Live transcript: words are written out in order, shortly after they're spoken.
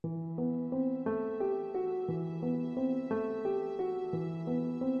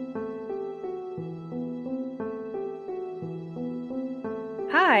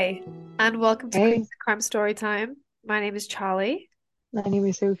Hi, and welcome to Creative Hey, Crime Story Time. My name is Charlie, my name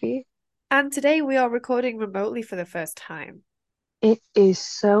is Sophie. and today we are recording remotely for the first time. It is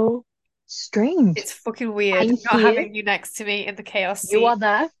so strange. It's fucking weird I'm not here, having you next to me in the chaos you scene. are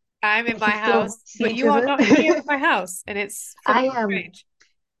there. I'm in We can my still house, see but each you are other. not here in my house, and it's I fucking am strange.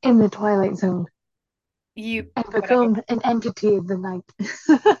 in the twilight zone. I've Whatever. become an entity of the night.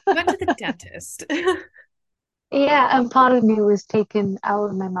 You went to the dentist Yeah, and part of me was taken out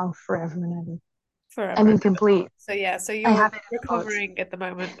of my mouth forever and ever. I'm forever. incomplete. So yeah, so I you're have it in the pods. recovering at the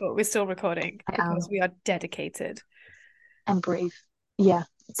moment, but we're still recording I because am. we are dedicated. I'm brave. Yeah,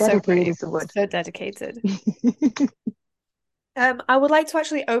 So dedicated brave, is the word. so dedicated. I would like to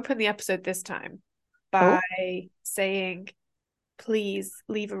actually open the episode this time by Oh, saying, please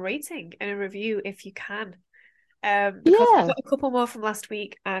leave a rating and a review if you can. Because we yeah, got a couple more from last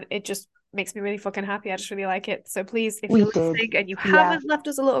week and it just makes me really fucking happy. I just really like it. So please, if we you're did. listening and you Yeah, haven't left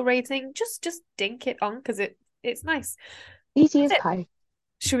us a little rating, just dink it on because it's nice. easy That's as it. pie.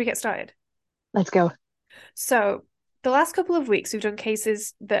 Should we get started? Let's go. So the last couple of weeks we've done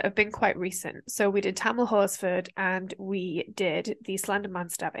cases that have been quite recent. So we did Tamil Horsford and we did the Slender Man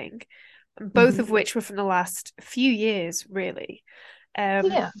stabbing, both Mhm. of which were from the last few years, really.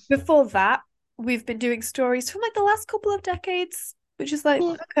 Yeah, Before that, we've been doing stories from like the last couple of decades, which is like,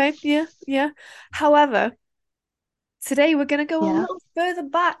 yeah, okay, yeah, yeah. However, today we're going to go a yeah. little further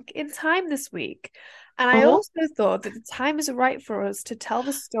back in time this week. And I Oh. also thought that the time is right for us to tell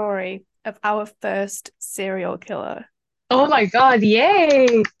the story of our first serial killer. Oh my God,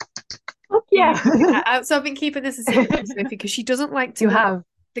 yay! Fuck yeah. So I've been keeping this a secret from Sophie because she doesn't like to You know have.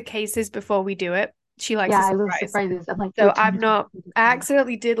 the cases before we do it. She likes Yeah, a I love surprise. surprises. I'm like, So wait, tell I'm me, tell not, me, I tell me.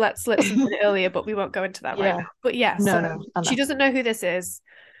 accidentally did let slip something earlier, but we won't go into that right Yeah. now. But yeah, No, so no, I she know. doesn't know who this is.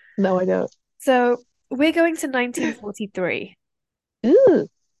 No, I don't. So we're going to 1943. Ooh.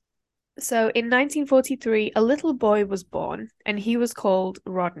 So in 1943, a little boy was born, and he was called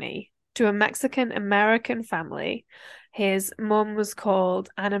Rodney to a Mexican American family. His mom was called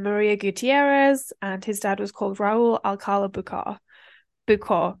Ana Maria Gutierrez, and his dad was called Raul Alcala Bucar.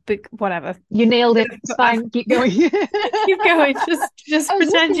 Whatever. You nailed it. It's I've fine. Keep going. keep going. Just I was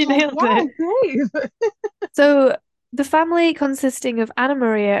pretend listening you like, nailed wow, it. great. So the family consisting of Ana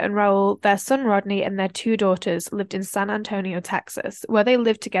Maria and Raul, their son Rodney, and their two daughters lived in San Antonio, Texas, where they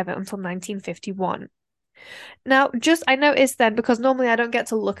lived together until 1951. Now, just I noticed then, because normally I don't get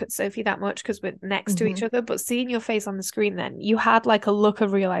to look at Sophie that much because we're next to each Hmm. other, but seeing your face on the screen then, you had like a look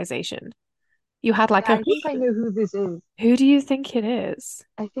of realization. You had like Yeah, a, I think I know who this is. who do you think it is?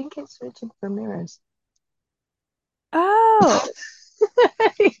 I think it's Richard Ramirez. Oh,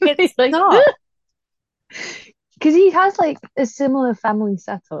 it's Like, not. because he has like a similar family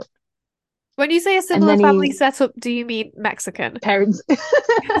setup, When you say a and similar then family he setup, do you mean Mexican? parents.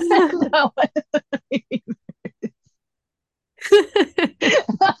 No.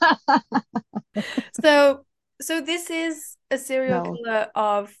 So, so this is a serial No. killer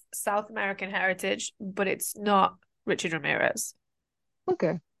of South American heritage, but it's not Richard Ramirez.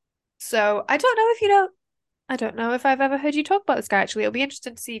 Okay. So I don't know if you know, I don't know if I've ever heard you talk about this guy actually. It'll be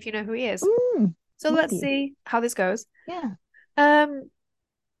interesting to see if you know who he is. So let's Maybe. see how this goes. Yeah. Um,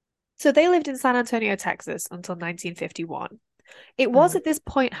 so they lived in San Antonio, Texas until 1951. It was Mm. at this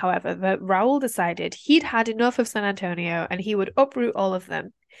point, however, that Raul decided he'd had enough of San Antonio and he would uproot all of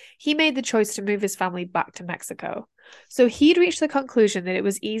them. He made the choice to move his family back to Mexico. So he'd reached the conclusion that it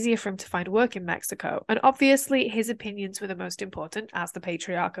was easier for him to find work in Mexico, and obviously his opinions were the most important as the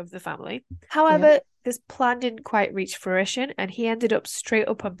patriarch of the family. Yep. However, this plan didn't quite reach fruition, and he ended up straight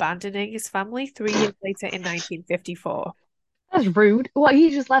up abandoning his family 3 years later in 1954. That's rude. What, he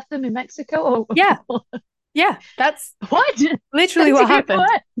just left them in Mexico? Yeah, Or yeah, that's what? literally That's a what good happened.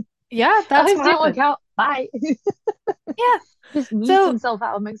 plan. Yeah, that's Things what didn't work happened. out. Bye. Yeah. Just needs So himself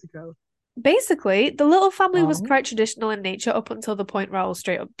out of Mexico. basically, the little family was Oh, quite traditional in nature up until the point Raoul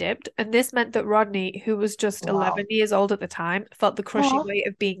straight up dipped. And this meant that Rodney, who was just wow. 11 years old at the time, felt the crushing Oh, weight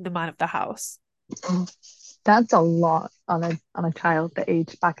of being the man of the house. that's a lot on a child that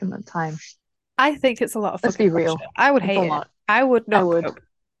age back in that time. I think it's a lot of Let's fucking be pressure. real. I would It's a hate it. lot. I would I not would cope.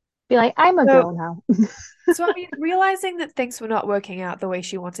 be like, I'm a So, girl now. so I mean, realizing that things were not working out the way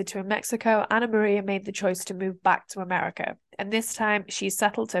she wanted to in Mexico, Anna Maria made the choice to move back to America. And this time, she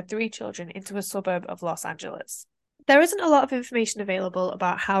settled her three children into a suburb of Los Angeles. There isn't a lot of information available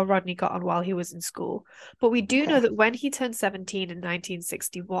about how Rodney got on while he was in school, but we do know Okay. that when he turned 17 in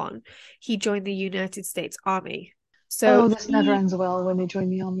 1961, he joined the United States Army. So Oh, this never he ends well when they join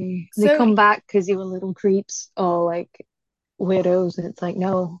the army. They so come back because you were little creeps or like weirdos, and it's like,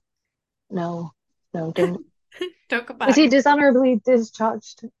 no, no, no, don't. Don't come Was he back. dishonorably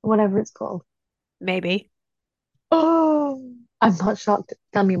discharged? Whatever it's called. Maybe. Oh, I'm not shocked.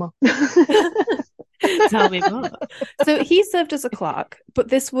 Tell me more. Tell me more. So he served as a clerk, but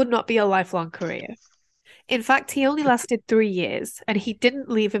this would not be a lifelong career. In fact, he only lasted 3 years and he didn't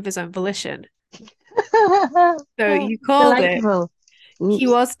leave of his own volition. So you called it. Delightful. He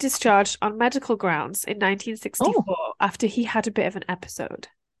Oops. was discharged on medical grounds in Oh, 1964 after he had a bit of an episode.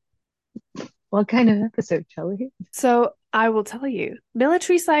 what kind of episode, Shelley? So I will tell you,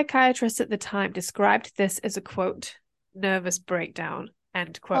 military psychiatrists at the time described this as a quote, nervous breakdown,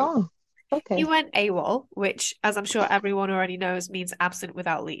 end quote. Oh, He okay. went AWOL, which, as I'm sure everyone already knows, means absent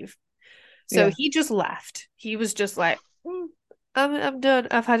without leave. So Yeah. he just left. He was just like, I'm done.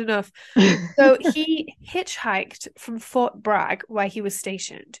 I've had enough. So he hitchhiked from Fort Bragg, where he was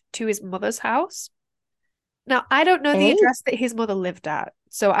stationed, to his mother's house. Now, I don't know the Eh? address that his mother lived at,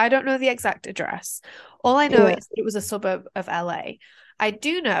 so I don't know the exact address. All I know Yeah. is it was a suburb of LA. I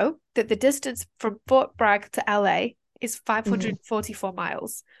do know that the distance from Fort Bragg to LA is Mhm. 544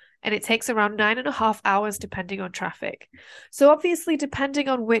 miles, and it takes around 9.5 hours depending on traffic. So obviously, depending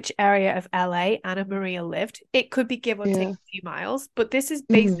on which area of LA Anna Maria lived, it could be give or take Yeah. a few miles, but this is Mhm.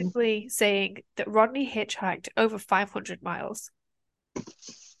 basically saying that Rodney hitchhiked over 500 miles.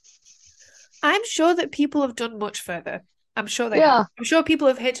 I'm sure that people have done much further. I'm sure they have. Yeah. I'm sure people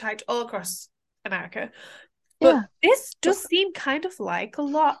have hitchhiked all across America. But Yeah. this But does seem kind of like a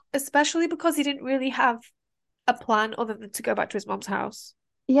lot, especially because he didn't really have a plan other than to go back to his mom's house.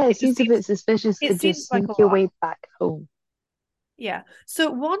 yeah, it It just seems a seems bit suspicious it to seems just like a sneak your lot. way back home. Yeah.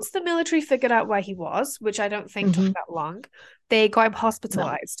 So once the military figured out where he was, which I don't think took Hmm. that long, they got him No.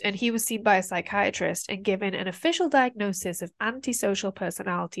 hospitalized and he was seen by a psychiatrist and given an official diagnosis of antisocial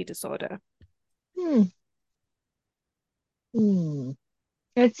personality disorder. Hmm. Hmm.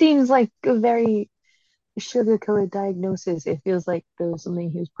 It seems like a very sugar-coated diagnosis. It feels like there was something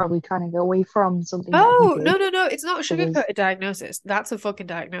he was probably trying to get away from, something that he Oh, did. no, no, no. It's not a It was sugar-coated diagnosis. That's a fucking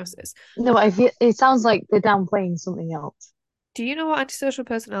diagnosis. no, I feel it sounds like they're downplaying something else. Do you know what antisocial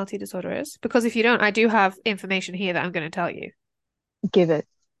personality disorder is? Because if you don't, I do have information here that I'm going to tell you. Give it.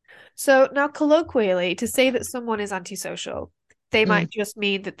 So now, colloquially, to say that someone is antisocial, they Mm. might just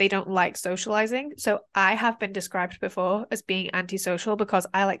mean that they don't like socializing. So I have been described before as being antisocial because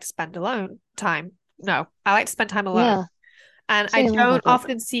I like to spend alone time. No, I like to spend time alone. Yeah, And I same. I don't love that.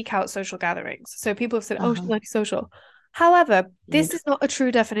 often seek out social gatherings. So people have said, oh, she's Uh-huh. antisocial. However, this Nope. is not a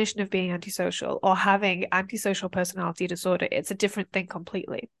true definition of being antisocial or having antisocial personality disorder. It's a different thing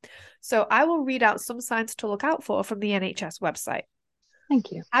completely. So I will read out some signs to look out for from the NHS website.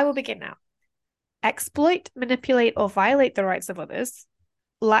 Thank you. I will begin now. Exploit, manipulate, or violate the rights of others.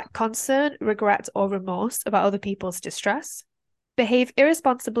 Lack concern, regret, or remorse about other people's distress. Behave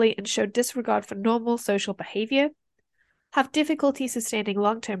irresponsibly and show disregard for normal social behavior. Have difficulty sustaining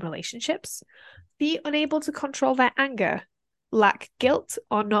long-term relationships, be unable to control their anger, lack guilt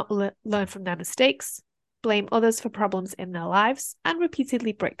or not learn from their mistakes, blame others for problems in their lives, and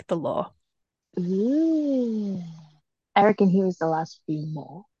repeatedly break the law. Ooh. I reckon he was the last few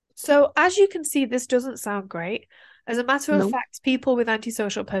more. So, as you can see, this doesn't sound great. As a matter of Nope. fact, people with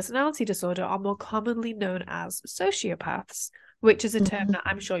antisocial personality disorder are more commonly known as sociopaths, which is a term Mhm. that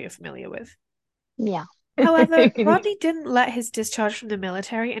I'm sure you're familiar with. Yeah. However, Rodney didn't let his discharge from the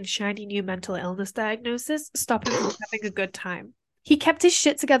military and shiny new mental illness diagnosis stop him from having a good time. He kept his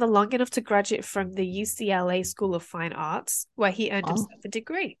shit together long enough to graduate from the UCLA School of Fine Arts, where he earned Wow. himself a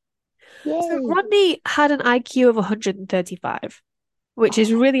degree. So Yay. Rodney had an IQ of 135, which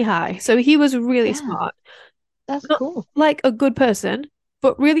is Oh, really high. So he was really yeah. smart. That's Not cool. like a good person,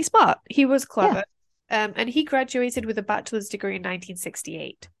 but really smart. He was Yeah. clever. And he graduated with a bachelor's degree in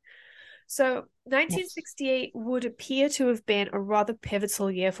 1968. So Nice. 1968 would appear to have been a rather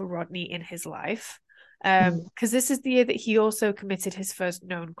pivotal year for Rodney in his life, Mm. because this is the year that he also committed his first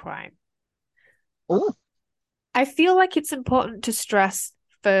known crime. Oh, I feel like it's important to stress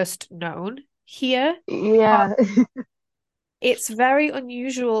first known here. yeah. It's very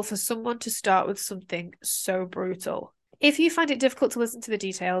unusual for someone to start with something so brutal. If you find it difficult to listen to the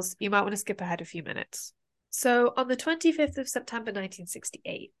details, you might want to skip ahead a few minutes. So, on the 25th of September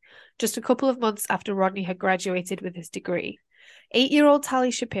 1968, just a couple of months after Rodney had graduated with his degree, 8-year-old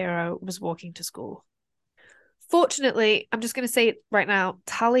Tally Shapiro was walking to school. Fortunately, I'm just going to say it right now,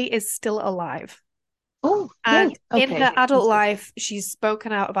 Tally is still alive. Oh, And yay. in Okay. her adult That's good. life, she's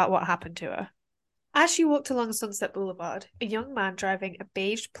spoken out about what happened to her. As she walked along Sunset Boulevard, a young man driving a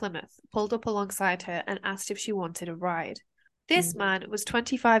beige Plymouth pulled up alongside her and asked if she wanted a ride. This Mm. man was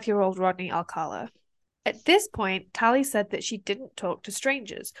 25-year-old Rodney Alcala. At this point, Tally said that she didn't talk to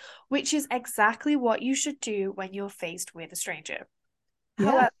strangers, which is exactly what you should do when you're faced with a stranger.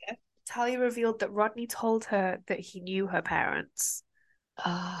 Yeah. However, Tally revealed that Rodney told her that he knew her parents.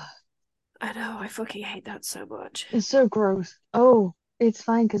 Ah, I know, I fucking hate that so much. it's so gross. Oh, it's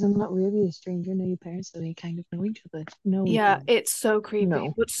fine because I'm not really a stranger. No, your parents, so they kind of know each other. No, we Yeah, don't. it's so creepy.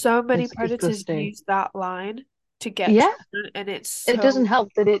 No, But so many it's predators disgusting. use that line to get Yeah, children, and it's it doesn't so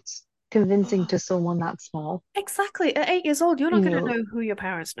help that it's convincing to someone that small. exactly at 8 years old, you're You not going to know, know who your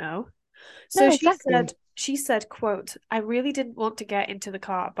parents know. So no, she exactly. said, she said, quote, I really didn't want to get into the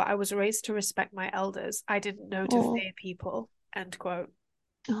car, but I was raised to respect my elders. I didn't know to Oh, fear people, end quote.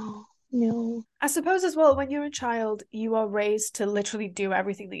 oh, no. I suppose as well, when you're a child, you are raised to literally do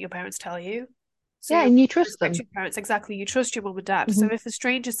everything that your parents tell you. So Yeah, you and you trust respect them. your parents. Exactly. You trust your mum and dad. So Hmm. if a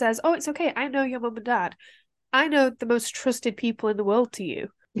stranger says, oh, it's okay, I know your mum and dad, I know the most trusted people in the world to you,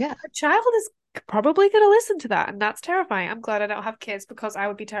 Yeah. a child is probably going to listen to that. And that's terrifying. I'm glad I don't have kids because I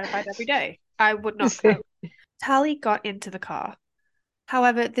would be terrified every day. I would not cope. Tally got into the car.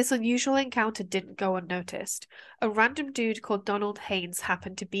 However, this unusual encounter didn't go unnoticed. A random dude called Donald Haynes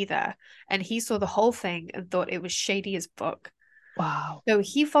happened to be there, and he saw the whole thing and thought it was shady as fuck. Wow. So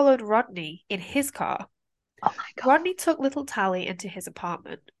he followed Rodney in his car. Oh my Rodney took little Tally into his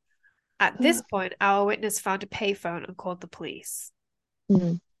apartment. At this God. point, our witness found a payphone and called the police.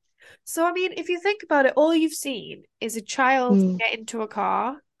 Mm, So, I mean, if you think about it, all you've seen is a child mm. get into a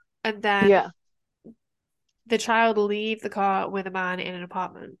car and then Yeah. the child leave the car with a man in an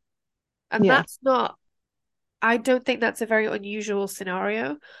apartment. And Yeah. that's not, I don't think that's a very unusual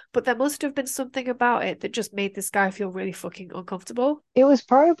scenario, but there must have been something about it that just made this guy feel really fucking uncomfortable. It was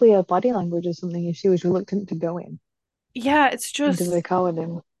probably a body language or something if she was reluctant to go Yeah, it's into the just car with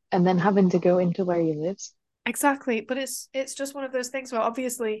him and then having to go into where he lives. exactly, but it's just one of those things where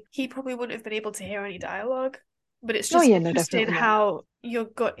obviously he probably wouldn't have been able to hear any dialogue, but it's Oh just yeah, no, interesting definitely not. how your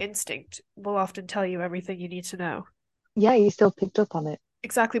gut instinct will often tell you everything you need to know. Yeah, he still picked up on it.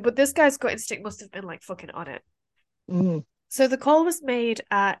 Exactly, but this guy's gut instinct must have been like fucking on it. Mm, So the call was made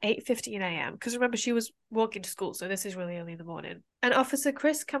at 8:15 a.m. because remember she was walking to school, so this is really early in the morning. And Officer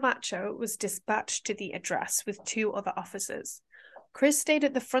Chris Camacho was dispatched to the address with two other officers. Chris stayed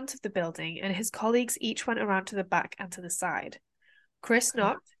at the front of the building and his colleagues each went around to the back and to the side. Chris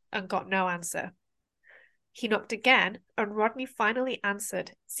knocked and got no answer. He knocked again, and Rodney finally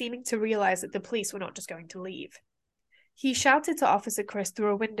answered, seeming to realize that the police were not just going to leave. He shouted to Officer Chris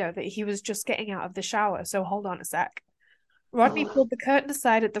through a window that he was just getting out of the shower, so hold on a sec. Rodney oh, pulled the curtain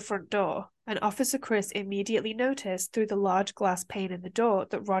aside at the front door, and Officer Chris immediately noticed through the large glass pane in the door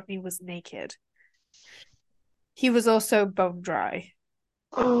that Rodney was naked. He was also bone dry.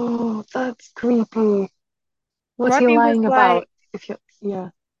 oh, that's creepy. What's he Rodney was lying like, about? If you, yeah,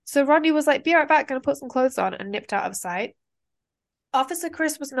 so Rodney was like, be right back, gonna put some clothes on, and nipped out of sight. Officer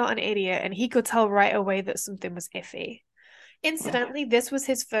Chris was not an idiot, and he could tell right away that something was iffy. yeah. Incidentally, this was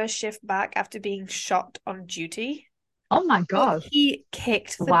his first shift back after being shot on duty. Oh my So God. he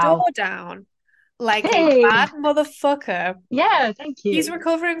kicked the door Wow. down like a Hey, bad motherfucker. yeah, thank He's you.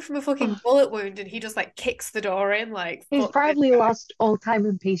 recovering from a fucking bullet wound and he just like kicks the door in like He's fuck this probably guy. lost all time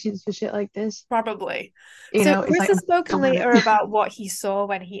and patience for shit like this. Probably. You So know, it's Chris like, has I'm spoken done with it. later about what he saw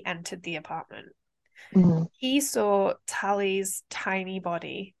when he entered the apartment. Mm. He saw Tally's tiny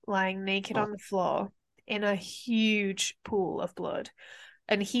body lying naked Oh, on the floor in a huge pool of blood.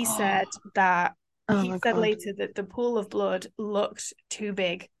 And oh, oh he my said God. later that the pool of blood looked too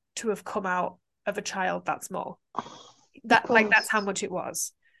big to have come out of a child that small. Of That's course. how much it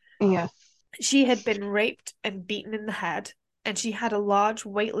was. Yeah. She had been raped and beaten in the head, and she had a large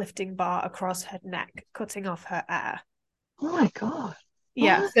weightlifting bar across her neck, cutting off her air. Oh my God.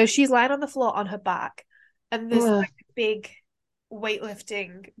 Yeah, What? so she's lying on the floor on her back, and there's Yeah. like a big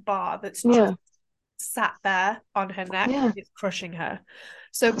weightlifting bar that's just Yeah. sat there on her neck Yeah. and it's crushing her.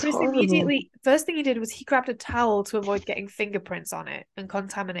 So That's Chris horrible. immediately, first thing he did was he grabbed a towel to avoid getting fingerprints on it and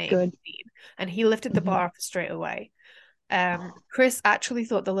contaminating Good. the scene, and he lifted the Hmm. bar off straight away. Chris actually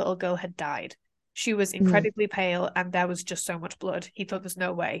thought the little girl had died. She was Mm. incredibly pale and there was just so much blood. He thought there's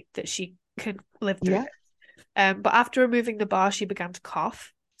no way that she could live through Yeah. this. But after removing the bar, she began to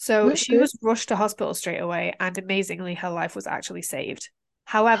cough. So That's she good. was rushed to hospital straight away, and amazingly, her life was actually saved.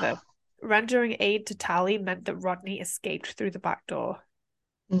 However, rendering aid to Tally meant that Rodney escaped through the back door.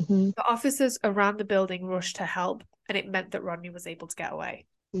 Hmm. The officers around the building rushed to help, and it meant that Rodney was able to get away.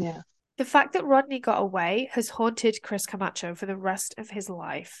 Yeah. The fact that Rodney got away has haunted Chris Camacho for the rest of his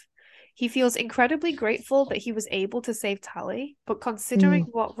life. He feels incredibly grateful that he was able to save Tally, but considering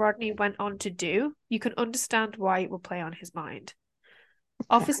Mm. what Rodney went on to do, you can understand why it will play on his mind.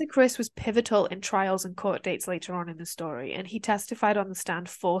 Officer Chris was pivotal in trials and court dates later on in the story, and he testified on the stand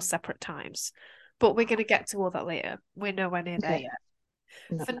 4 separate times. But we're going to get to all that later. We're nowhere near there Okay. yet.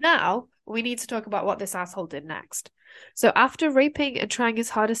 No. For now, we need to talk about what this asshole did next. So after raping and trying his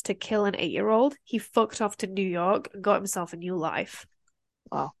hardest to kill an 8-year-old, he fucked off to New York and got himself a new life.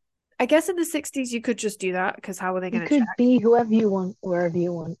 Wow. I guess in the 60s you could just do that because how are they You going to could check? be whoever you want, wherever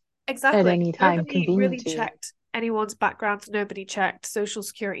you want, at Exactly. any time, Nobody convenient really to you. checked anyone's background. Nobody checked social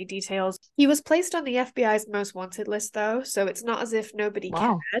security details. He was placed on the FBI's most wanted list, though, so it's not as if nobody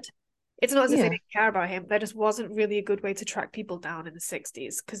Wow. cared. It's not as if they Yeah. didn't care about him. There just wasn't really a good way to track people down in the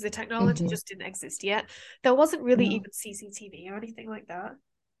 60s because the technology Hmm. just didn't exist yet. There wasn't really No. even CCTV or anything like that.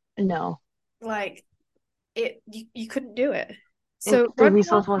 No. Like you couldn't do it. It, So the Rodney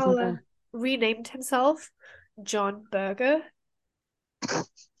resource wasn't Alcala there. renamed himself John Berger.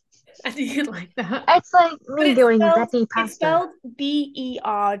 I didn't like that. It's like But me doing Betty it's Pasta. spelled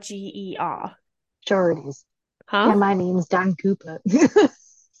Berger. Sure it is. Huh? And my name's Dan Cooper.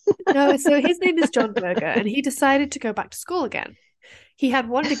 No, so his name is John Berger, and he decided to go back to school again. He had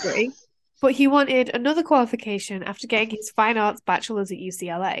one degree, but he wanted another qualification after getting his fine arts bachelor's at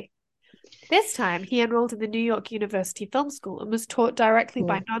UCLA. This time, he enrolled in the New York University Film School and was taught directly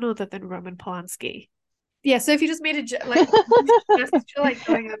by Cool. none other than Roman Polanski. Yeah, so if you just made like gesture, like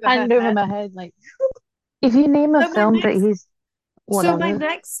going over her Hand over head. my head, like if you name a So my film that next, he's so my whatever.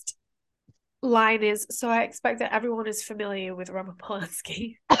 next line is, so I expect that everyone is familiar with Roman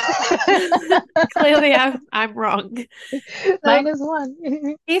Polanski. Clearly, I'm wrong. So,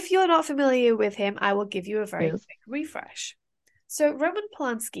 -1. if you're not familiar with him, I will give you a very Yes. quick refresh. So, Roman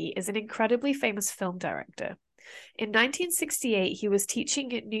Polanski is an incredibly famous film director. In 1968, he was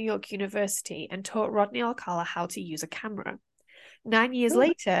teaching at New York University and taught Rodney Alcala how to use a camera. 9 years Ooh,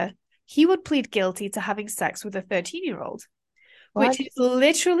 later, he would plead guilty to having sex with a 13-year-old, which what? is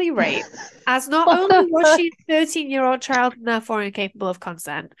literally rape, as not What only the was fuck? she a 13-year-old child and therefore incapable of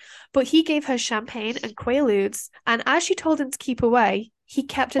consent, but he gave her champagne and quaaludes, and as she told him to keep away, he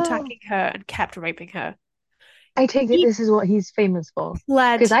kept Oh, attacking her and kept raping her. I take it He this is what he's famous for.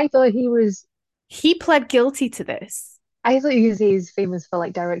 Because pled he pled guilty to this. I thought you could say he's famous for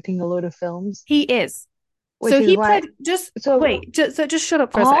like directing a load of films, He is. which So is he why. pled just So, wait, just shut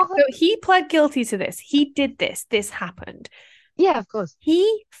up for a sec. oh, So he pled guilty to this. He did this. This happened. yeah, of course.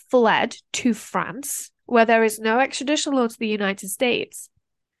 He fled to France, where there is no extradition law to the United States.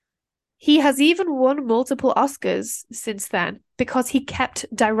 He has even won multiple Oscars since then because he kept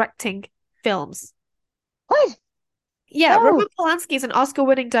directing films. What? Yeah, No. Roman Polanski is an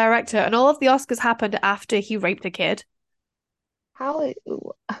Oscar-winning director, and all of the Oscars happened after he raped a kid. How?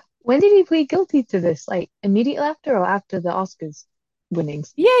 When did he plead guilty to this? Like immediately after or after the Oscars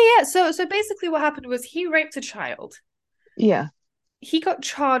winnings? Yeah. So basically, what happened was he raped a child. Yeah. He got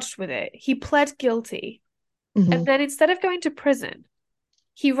charged with it. He pled guilty, and Hmm. then instead of going to prison,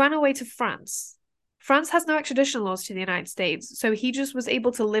 he ran away to France. France has no extradition laws to the United States, so he just was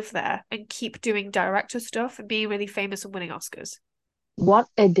able to live there and keep doing director stuff and being really famous and winning Oscars. What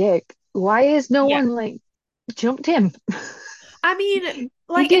a dick. Why is no Yeah. one like jumped him? I mean, He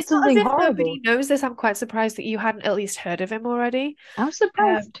like, did it's not as something if nobody horrible. knows this. I'm quite surprised that you hadn't at least heard of him already. I'm Um,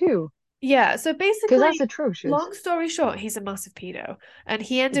 surprised too, yeah, so because that's basically, atrocious. long story short, he's a massive pedo, and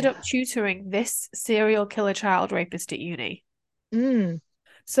he ended up Yeah. tutoring this serial killer child rapist at uni. Mm,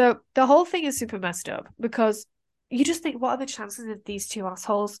 So the whole thing is super messed up because you just think, what are the chances of these two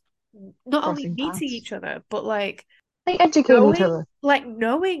assholes not only crossing meeting paths. each other, but Like educating each other.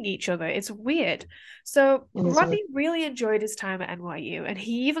 knowing each other? It's weird. So It is weird. Rodney really enjoyed his time at NYU, and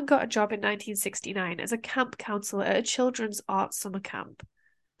he even got a job in 1969 as a camp counselor at a children's arts summer camp.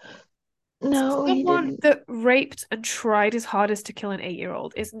 So No, he someone didn't. that raped and tried his hardest to kill an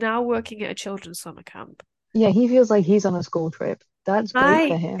 8-year-old is now working at a children's summer camp. Yeah, he feels like he's on a school trip. That's great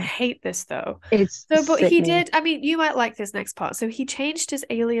for I him. hate this though. It's So, but he sickening. did, I mean, you might like this next part. So he changed his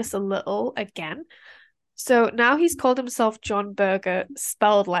alias a little again. So now he's called himself John Berger,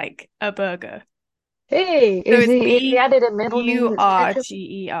 spelled like a burger. Hey, So is it's he added a middle name that's ketchup?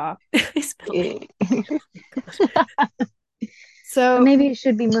 Burger. I spelled it. Eh. God. So Maybe it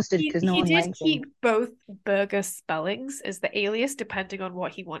should be mustard he because no he one did likes him. keep both burger spellings as the alias, depending on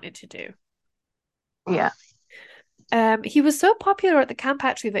what he wanted to do. Yeah. He was so popular at the camp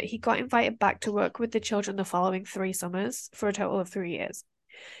actually that he got invited back to work with the children the following 3 summers for a total of 3 years.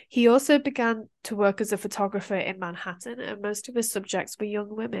 He also began to work as a photographer in Manhattan, and most of his subjects were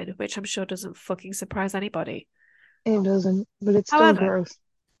young women, which I'm sure doesn't fucking surprise anybody. It doesn't, but it's still However, gross.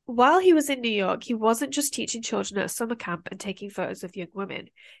 while he was in New York, he wasn't just teaching children at a summer camp and taking photos of young women.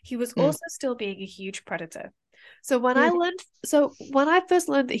 He was Mm. also still being a huge predator. Yeah. So when I first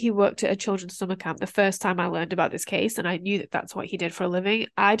learned that he worked at a children's summer camp, the first time I learned about this case, and I knew that that's what he did for a living,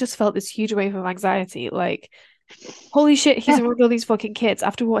 I just felt this huge wave of anxiety. Like, holy shit, he's Yeah. around all these fucking kids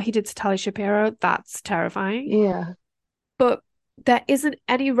after what he did to Tali Shapiro. That's terrifying. Yeah. But there isn't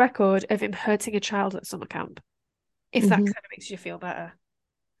any record of him hurting a child at summer camp, if that Hmm. kind of makes you feel better.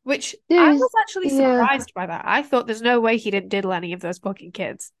 Which I There's, was actually yeah. surprised by that. I thought there's no way he didn't diddle any of those fucking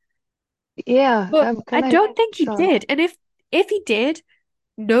kids. Yeah. But I'm I kind of don't think he shocked. did. And if he did,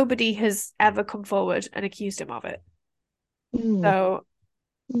 nobody has ever come forward and accused him of it. Hmm. So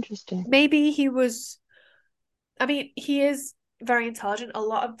Interesting. maybe he was, I mean, he is very intelligent. A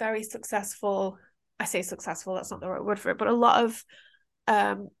lot of very successful, I say successful, that's not the right word for it, but a lot of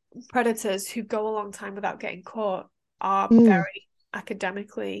um predators who go a long time without getting caught are Hmm. very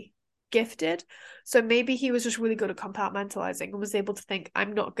academically gifted. So maybe he was just really good at compartmentalizing and was able to think,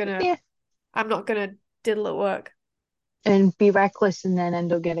 Yeah. I'm not gonna diddle at work. And be reckless and then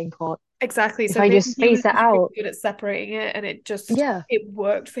end up getting caught. Exactly. If So I maybe just he was space it just really out, good at separating it and yeah. it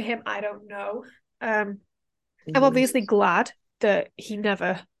worked for him. I don't know. Um, I'm obviously Jesus. glad that he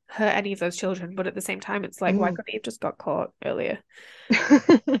never hurt any of those children, but at the same time, it's like, why Mm. couldn't he have just got caught earlier?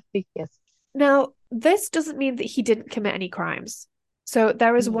 Yes. Now, this doesn't mean that he didn't commit any crimes. So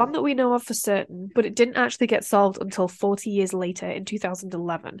there is one Mm. that we know of for certain, but it didn't actually get solved until 40 years later in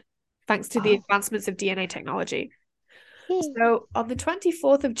 2011, thanks to the Oh. advancements of DNA technology. Hmm. So, on the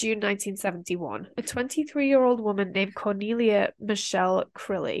 24th of June 1971, a 23-year-old woman named Cornelia Michelle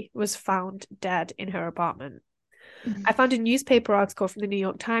Crilly was found dead in her apartment. I found a newspaper article from the New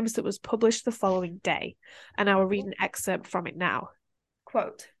York Times that was published the following day, and I will read an excerpt from it now.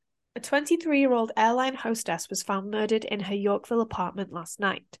 Quote, a 23-year-old airline hostess was found murdered in her Yorkville apartment last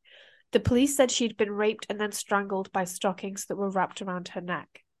night. The police said she'd been raped and then strangled by stockings that were wrapped around her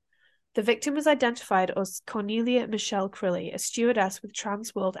neck. The victim was identified as Cornelia Michelle Crilly, a stewardess with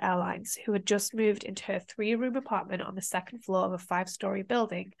Trans World Airlines, who had just moved into her three-room apartment on the second floor of a five-story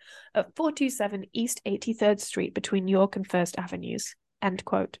building at 427 East 83rd Street between York and First Avenues. End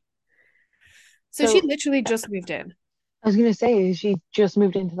quote. So she So literally I just moved in. was gonna say she just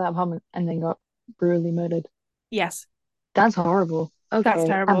moved into that apartment and then got brutally murdered. Yes, That's horrible. that's Okay, I'm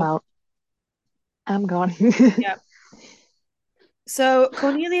terrible. out. I'm gone. Yeah. So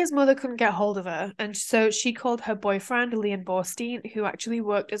Cornelia's mother couldn't get hold of her, and so she called her boyfriend, Leon Borstein, who actually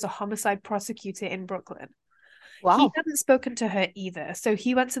worked as a homicide prosecutor in Brooklyn. He Wow. hadn't spoken to her either, so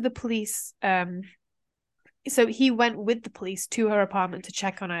he went to the police. So he went with the police to her apartment to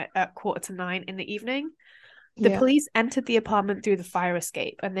check on her at 8:45 in the evening. The Yeah. police entered the apartment through the fire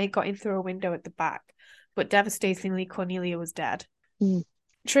escape, and they got in through a window at the back. But devastatingly, Cornelia was dead. Mm.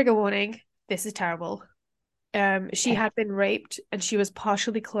 Trigger warning: this is terrible. She Okay. had been raped and she was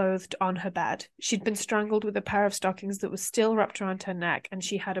partially clothed on her bed. She'd been strangled with a pair of stockings that was still wrapped around her neck, and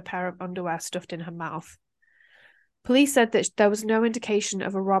she had a pair of underwear stuffed in her mouth. Police said that there was no indication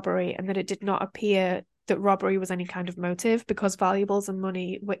of a robbery and that it did not appear that robbery was any kind of motive because valuables and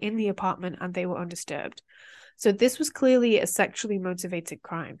money were in the apartment and they were undisturbed. So this was clearly a sexually motivated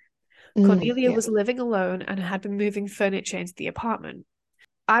crime. Cornelia Yeah. was living alone and had been moving furniture into the apartment.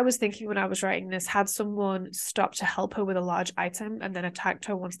 I was thinking when I was writing this, had someone stopped to help her with a large item and then attacked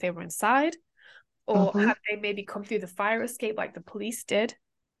her once they were inside? Or Uh-huh. had they maybe come through the fire escape like the police did?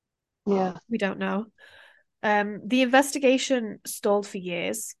 Yeah. We don't know. The investigation stalled for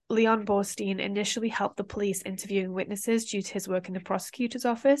years. Leon Borstein initially helped the police interviewing witnesses due to his work in the prosecutor's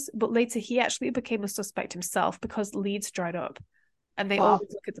office, but later he actually became a suspect himself because leads dried up. And they Wow.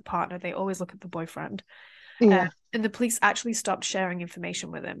 always look at the partner, they always look at the boyfriend. Yeah. And the police actually stopped sharing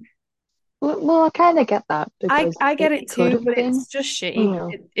information with him. Well, I kind of get that because I get it it could too, have but been, it's just you shitty.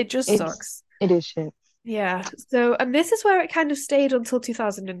 know, It just it's sucks. it is shit. Yeah. So, and this is where it kind of stayed until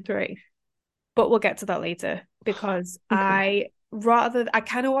 2003, but we'll get to that later because Okay. I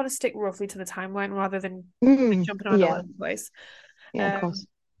kind of want to stick roughly to the timeline rather than jumping around all Yeah. over the place. Yeah, of Um, course.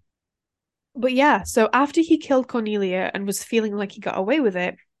 but yeah, so after he killed Cornelia and was feeling like he got away with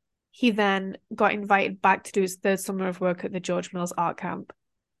it, he then got invited back to do his third summer of work at the George Mills art camp.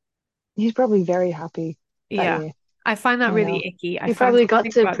 He's probably very happy that Yeah. year, I find that you really know. icky. I He find probably got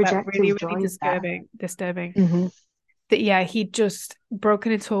something to about that project really, his really joys there. disturbing. Hmm. That yeah, he'd just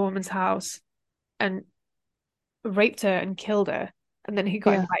broken into a woman's house and raped her and killed her, and then he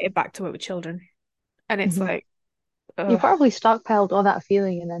got Yeah. invited back to it with children. And it's Hmm. like, He ugh, probably stockpiled all that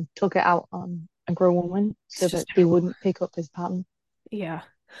feeling and then took it out on a grown woman it's so just that they terrible. wouldn't pick up his pattern, Yeah.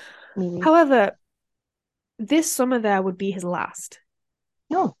 maybe. However, this summer there would be his last.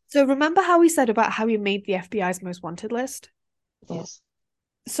 No. So remember how we said about how he made the FBI's most wanted list? Yes.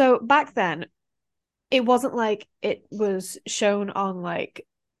 So back then, it wasn't like it was shown on like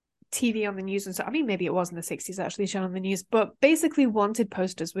TV on the news and so I mean maybe it was in the 60s actually shown on the news, but basically wanted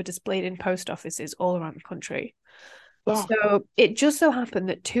posters were displayed in post offices all around the country. Yeah. So it just so happened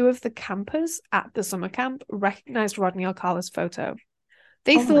that two of the campers at the summer camp recognized Rodney Alcala's photo.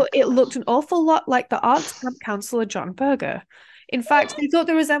 They Oh my thought it looked gosh. an awful lot like the arts camp counselor John Berger. In fact, they thought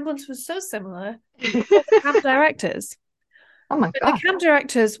the resemblance was so similar, they told the camp directors. Oh my But the God. camp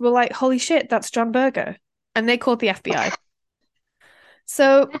directors were like, holy shit, that's John Berger. And they called the FBI.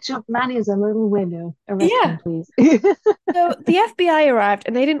 So, Ketchup man is a little window. Arrest him, yeah. please. So the FBI arrived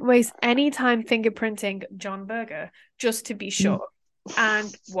and they didn't waste any time fingerprinting John Berger just to be sure.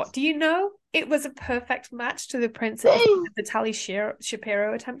 And what do you know? It was a perfect match to the prints at the scene Dang. of the Tally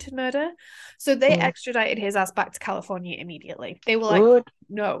Shapiro attempted murder. So they Yeah. extradited his ass back to California immediately. They were like, Good.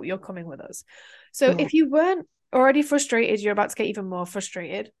 no, you're coming with us. So Yeah. if you weren't already frustrated, you're about to get even more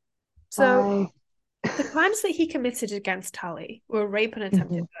frustrated. So Bye. the crimes that he committed against Tally were rape and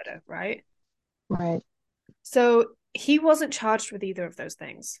attempted Hmm. murder, right? Right. So he wasn't charged with either of those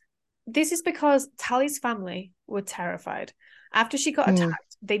things. This is because Tally's family were terrified. After she got Mm.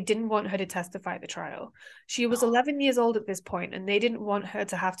 attacked, they didn't want her to testify at the trial. She was 11 years old at this point, and they didn't want her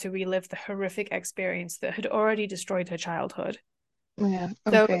to have to relive the horrific experience that had already destroyed her childhood. Yeah.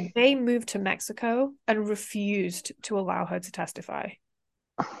 So Okay. they moved to Mexico and refused to allow her to testify.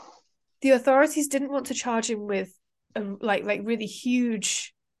 The authorities didn't want to charge him with like really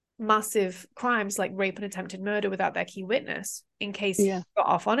huge massive crimes like rape and attempted murder without their key witness in case he Yeah. got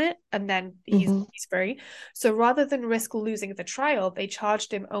off on it and then Hmm. he's free. So rather than risk losing the trial, they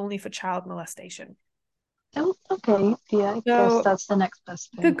charged him only for child molestation. Oh, okay. Yeah, I guess So that's the next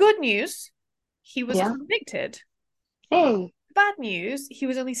best the thing. good news, he was Yeah. convicted. Hey, The bad news, he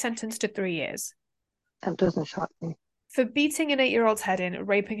was only sentenced to 3 years that doesn't shock me. for beating an 8-year-old's head in,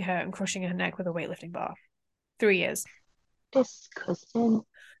 raping her, and crushing her neck with a weightlifting bar. 3 years. Disgusting.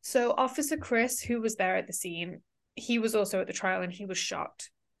 So Officer Chris, who was there at the scene, he was also at the trial and he was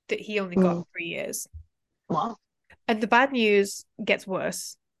shocked that he only got Mm. 3 years. Wow. And the bad news gets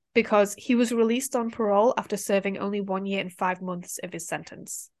worse because he was released on parole after serving only 1 year and 5 months of his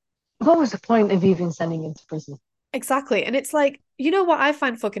sentence. What was the point of even sending him to prison? Exactly. And it's like, you know what I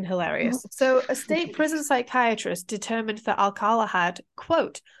find fucking hilarious? So a state prison Jeez. psychiatrist determined that Alcala had,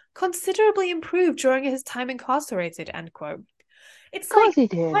 quote, considerably improved during his time incarcerated, end quote. Of It's like course he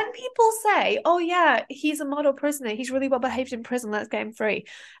did. when people say, "Oh yeah, he's a model prisoner. He's really well behaved in prison. Let's get him free."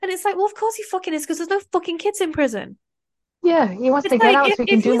 And it's like, well, of course he fucking is because there's no fucking kids in prison. Yeah, he wants It's to get like out so he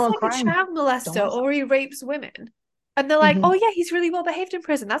can if do he's more like a crime. child molester Dumbass. or he rapes women, and they're like, Hmm. "Oh yeah, he's really well behaved in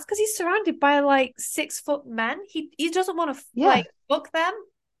prison." That's because he's surrounded by like 6 foot men. He doesn't want to Yeah. like fuck them.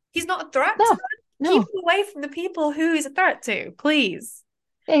 He's not a threat to No. them. Keep No. him away from the people who he's a threat to, please.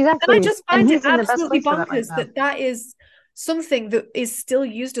 And I Exactly. just And find it he's in the best absolutely place for that right bonkers now. that that is something that is still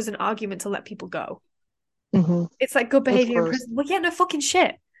used as an argument to let people go. Hmm. It's like good It's behavior in gross. prison. Well, yeah, no fucking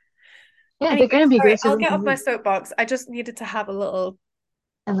shit. Yeah, Anyway, they're going to be sorry, good so I'll they get can off my leave. soapbox. I just needed to have a little,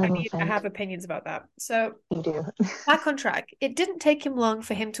 A little I vent. have opinions about that. So You do. back on track. It didn't take him long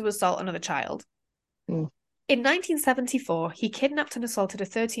for him to assault another child. Mm. In 1974, he kidnapped and assaulted a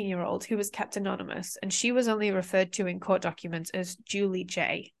 13-year-old who was kept anonymous, and she was only referred to in court documents as Julie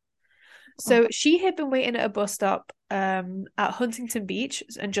J. Oh. So she had been waiting at a bus stop at Huntington Beach,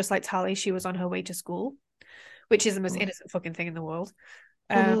 and just like Tally, she was on her way to school, which is the most Mm. innocent fucking thing in the world.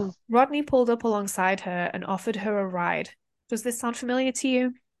 It is. Rodney pulled up alongside her and offered her a ride. Does this sound familiar to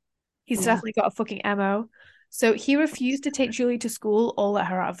you? He's Yeah. definitely got a fucking MO. So he refused to take Julie to school or let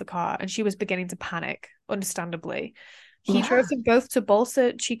her out of the car, and she was beginning to panic, understandably. He drove Yeah. them both to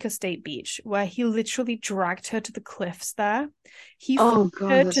Bolsa Chica State Beach, where he literally dragged her to the cliffs there. He forced Oh God,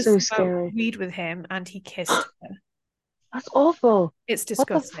 her that's to so smoke scary. weed with him, and he kissed her. That's awful. It's What the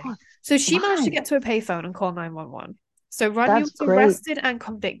disgusting. fuck? So she managed to Why? get to a payphone and call 911. So Rodney That's was great. arrested and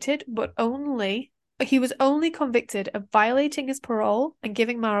convicted, but only he was only convicted of violating his parole and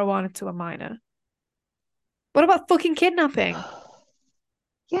giving marijuana to a minor. What about fucking kidnapping?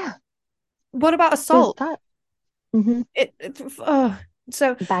 Yeah, What about there's assault? that. Hmm.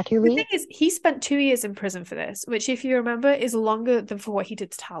 So the thing Battery. is, he spent 2 years in prison for this, which, if you remember, is longer than for what he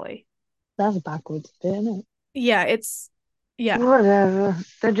did to Tally. That's backwards, isn't it? Yeah, yeah. Whatever.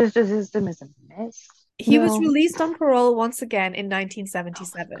 The justice system is a mess. He was No. released on parole once again in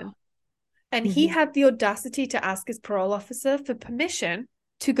 1977. And he Hmm. had the audacity to ask his parole officer for permission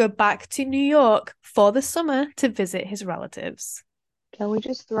to go back to New York for the summer to visit his relatives. Can we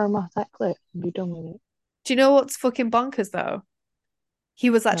just throw him off that cliff and be done with it? Do you know what's fucking bonkers though? He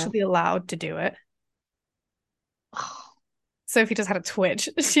was No. actually allowed to do it. Sophie just had a twitch.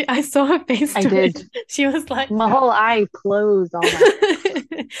 I saw her face I twitch. did. She was like, My no. whole eye closed on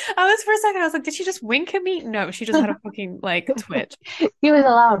that. I was for a second, I was like, did she just wink at me? No, she just had a fucking like twitch. He was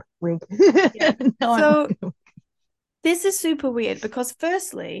allowed. Wink. Yeah. No, I'm So not. this is super weird because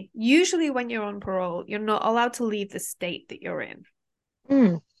firstly, usually when you're on parole, you're not allowed to leave the state that you're in.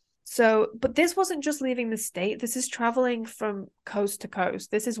 Mm. So, but this wasn't just leaving the state, this is traveling from coast to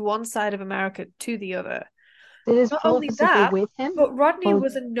coast. This is one side of America to the other. Did his Not parole only officer go that, with him? but Rodney Or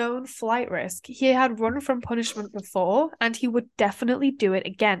was a known flight risk. He had run from punishment before, and he would definitely do it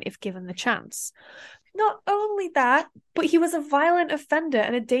again if given the chance. Not only that, but he was a violent offender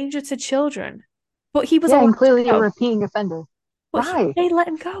and a danger to children. But he was yeah, and allowed to clearly a go. repeating offender. But Why? they let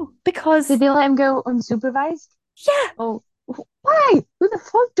him go Did because, they let him go unsupervised? yeah, Oh, why? Who the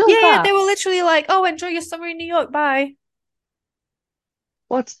fuck does yeah, that? they were literally like, "Oh, enjoy your summer in New York. Bye."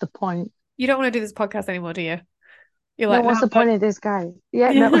 What's the point? You don't want to do this podcast anymore, do you? You're No, like, no, what's the I'm point of this guy?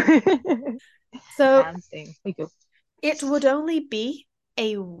 Yeah, no. good. So I'm staying. We go. it would only be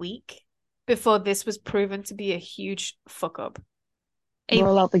a week before this was proven to be a huge fuck up. A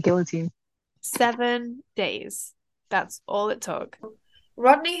Roll week, out the guillotine. 7 days. That's all it took.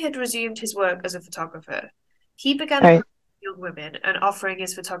 Rodney had resumed his work as a photographer. He began Right. approaching young women and offering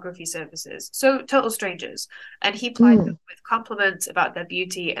his photography services, so total strangers, and he plied them Mm. with compliments about their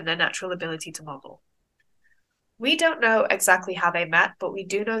beauty and their natural ability to model. We don't know exactly how they met, but we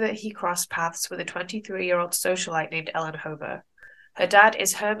do know that he crossed paths with a 23-year-old socialite named Ellen Hover. Her dad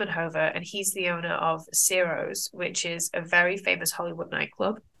is Herman Hover, and he's the owner of Ciro's, which is a very famous Hollywood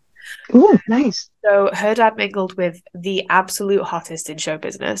nightclub. Ooh, nice. So her dad mingled with the absolute hottest in show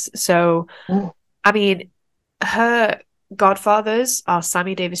business. So, Oh, I mean, her godfathers are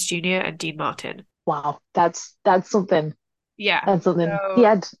Sammy Davis Jr. and Dean Martin. wow. That's something. Yeah. That's something. He So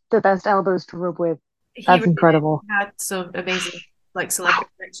had the best elbows to rub with. he That's really did. incredible. He had some amazing like Wow. celebrity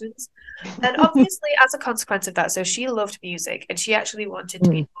connections. And obviously, as a consequence of that, so she loved music and she actually wanted to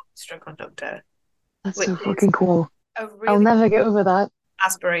be Mm, an orchestra conductor, that's which so is fucking cool. a I'll really never get over that.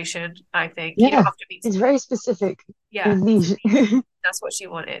 aspiration, I think. You don't Yeah. have to meet It's someone. very specific Yeah, and it's niche. that's what she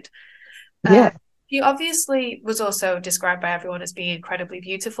wanted. Uh, Yeah. she obviously was also described by everyone as being incredibly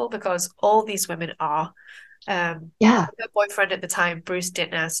beautiful because all these women are. Yeah. Her boyfriend at the time, Bruce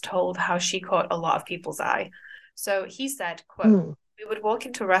Dittness, told how she caught a lot of people's eye. So he said, quote, Mm. "We would walk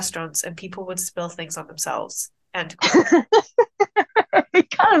into restaurants and people would spill things on themselves," end quote. I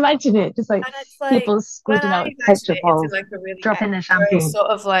can't imagine it. Just like And it's like, people when squirting I out imagine ketchup it, it's in bottles, like a really dropping their extra champagne. sort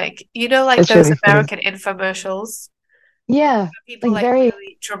of like, like It's those really funny. American infomercials. Yeah. People Like like very,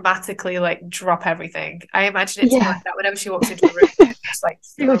 really dramatically like drop everything. I imagine it to be like yeah. that whenever she walks into a room, just like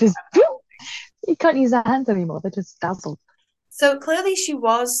People throw. just, you can't use their hands anymore. They're just dazzled. So clearly she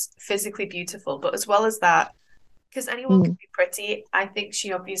was physically beautiful, but as well as that, because anyone can Mm, be pretty, I think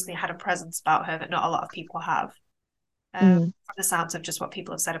she obviously had a presence about her that not a lot of people have, mm. from the sounds of just what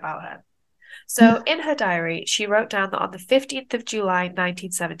people have said about her. Yeah. So in her diary, she wrote down that on the 15th of July,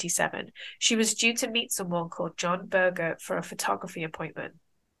 1977, she was due to meet someone called John Berger for a photography appointment,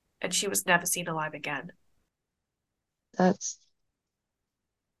 and she was never seen alive again. That's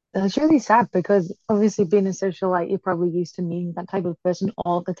That's really sad because obviously being a socialite, you're probably used to meeting that type of person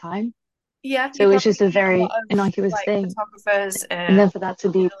all the time. Yeah, you So it's probably just a meet a very lot of innocuous like thing. photographers And then and for that to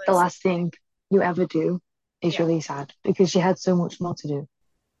be the journalists. last thing you ever do is Yeah, really sad because she had so much more to do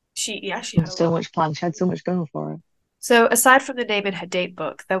she and had a so lot. much planned. She had so much going for her. So aside from the name in her date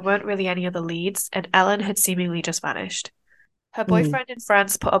book, there weren't really any other leads, and Ellen had seemingly just vanished. Her Mm. boyfriend in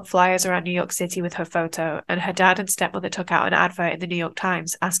France put up flyers around New York City with her photo, and her dad and stepmother took out an advert in the New York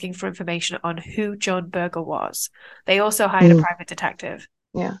Times asking for information on who John Berger was. They also hired a Mm. private detective.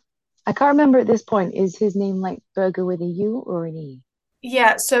 Yeah. I can't remember at this point, is his name like Burger with a U or an E?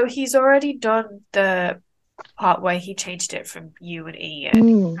 Yeah, so he's already done the part where he changed it from U and E, and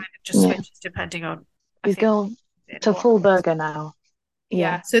he Mm. kind of just Yeah. switches depending on, I He's think, going in to what. full burger now. Yeah.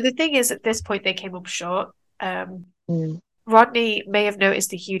 Yeah, so the thing is, at this point, they came up short. Um, Mm. Rodney may have noticed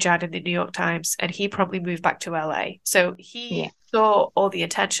the huge ad in the New York Times and he promptly moved back to LA. So Yeah. he saw all the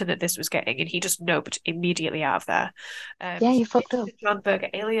attention that this was getting and he just noped immediately out of there. Yeah, He you fucked ditched up. the John Berger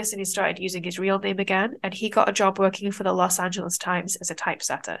alias and he started using his real name again. And he got a job working for the Los Angeles Times as a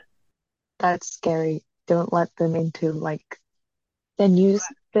typesetter. That's scary. Don't let them into like the news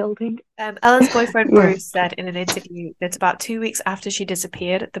building. Ellen's boyfriend Yeah. Bruce said in an interview that about 2 weeks after she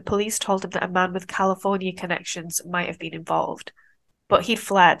disappeared, the police told him that a man with California connections might have been involved. But he'd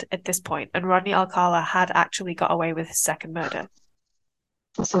fled at this point, and Rodney Alcala had actually got away with his second murder.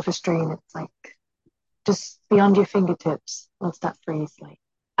 It's so frustrating. It's like just beyond your fingertips. What's that phrase like?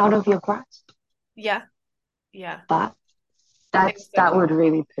 Out of your grasp. Yeah, yeah. That. It was so That bad. would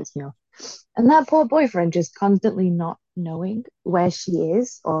really piss me off. And that poor boyfriend just constantly not knowing where she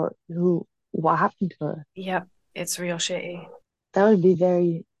is or who what happened to her. Yep, it's real shitty. That would be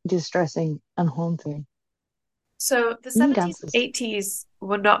very distressing and haunting. So the We need 70s and answers. 80s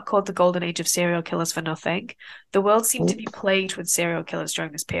were not called the golden age of serial killers for nothing. The world seemed to Oh, be plagued with serial killers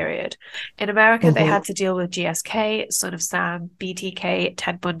during this period. In America, they mhm. had to deal with GSK, Son of Sam, BTK,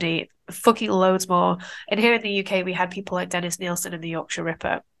 Ted Bundy, fucking loads more. And here in the UK, we had people like Dennis Nielsen and the Yorkshire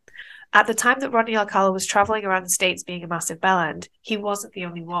Ripper. At the time that Rodney Alcala was traveling around the States being a massive bellend, he wasn't the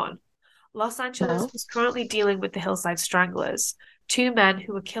only one. Los Angeles No. was currently dealing with the Hillside Stranglers, two men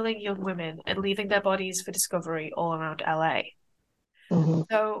who were killing young women and leaving their bodies for discovery all around LA. Mhm.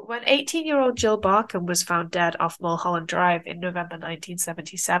 So, when 18-year-old Jill Barkham was found dead off Mulholland Drive in November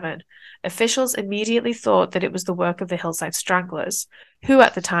 1977, officials immediately thought that it was the work of the Hillside Stranglers, who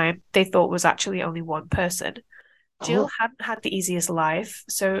at the time they thought was actually only one person. Jill Oh, hadn't had the easiest life,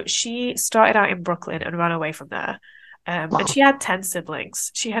 so she started out in Brooklyn and ran away from there. And wow. she had 10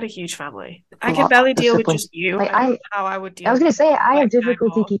 siblings. She had a huge family. A I can lot barely of deal with just siblings. you. Like I don't know how I would I deal was with gonna say I like have nine difficulty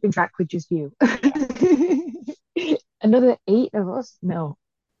more. keeping track with just you. Yeah. Another eight of us? No.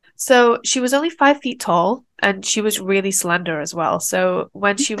 So she was only 5 feet tall and she was really slender as well. So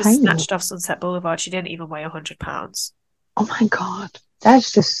when She's she was tiny. snatched off Sunset Boulevard, she didn't even weigh 100 pounds. Oh my God.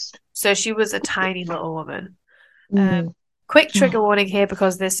 That's just So she was a tiny little woman. Um, mm, quick oh, trigger warning here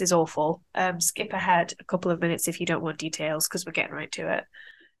because this is awful. Skip ahead a couple of minutes if you don't want details because we're getting right to it.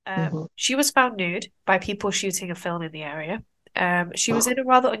 mhm. She was found nude by people shooting a film in the area. She was Oh, in a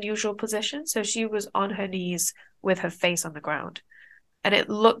rather unusual position, so she was on her knees with her face on the ground. And it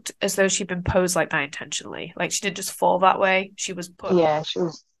looked as though she'd been posed like that intentionally. Like she didn't just fall that way, she was put, yeah, she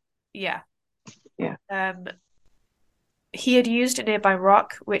was yeah. yeah. Um, he had used a nearby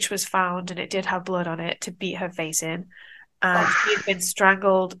rock, which was found, and it did have blood on it, to beat her face in. And she had been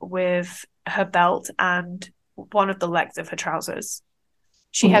strangled with her belt and one of the legs of her trousers.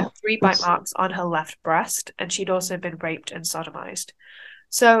 She Yeah. had three bite That's marks on her left breast, and she'd also been raped and sodomized.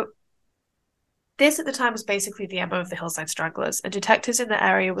 So, this at the time was basically the MO of the Hillside Stranglers, and detectives in the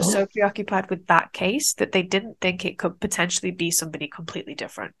area were oh, so preoccupied with that case that they didn't think it could potentially be somebody completely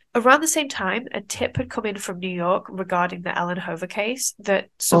different. Around the same time, a tip had come in from New York regarding the Ellen Hover case that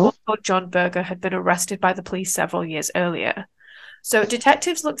someone oh, called John Berger had been arrested by the police several years earlier. So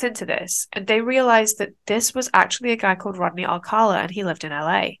detectives looked into this and they realized that this was actually a guy called Rodney Alcala and he lived in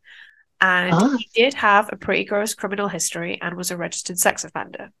LA. And ah. he did have a pretty gross criminal history and was a registered sex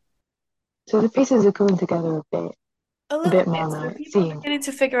offender. So the pieces are coming together A a little bit more bit. So now, it people are seems. beginning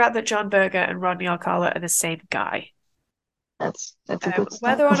to figure out that John Berger and Rodney Alcala are the same guy. That's a good start.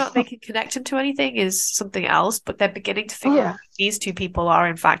 Whether or not they can connect him to anything is something else, but they're beginning to Oh figure out yeah. that these two people are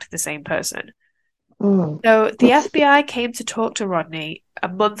in fact the same person. Mm. So the It's FBI came to talk to Rodney a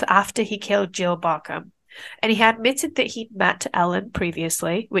month after he killed Jill Barkham, and he admitted that he'd met Ellen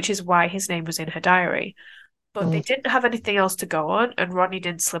previously, which is why his name was in her diary. But they mm, didn't have anything else to go on, and Rodney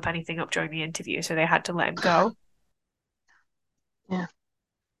didn't slip anything up during the interview, so they had to let him go. yeah.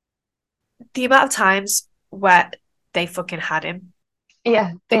 The amount of times where they fucking had him,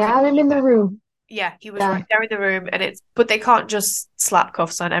 Yeah. they They couldn't had him believe in the it. room. Yeah, he was right Yeah. there in the room, and it's but they can't just slap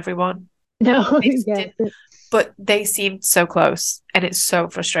cuffs on everyone. No, They just yeah. didn't, but they seemed so close, and it's so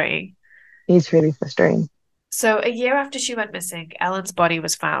frustrating. It's really frustrating. So, a year after she went missing, Ellen's body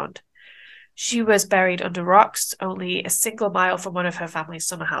was found. She was buried under rocks, only a single mile from one of her family's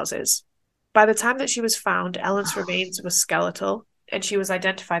summer houses. By the time that she was found, Ellen's remains were skeletal, and she was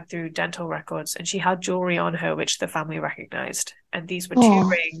identified through dental records, and she had jewelry on her which the family recognized. And these were two Oh,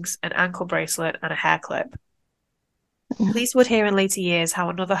 rings, an ankle bracelet, and a hair clip. yeah. Police would hear in later years how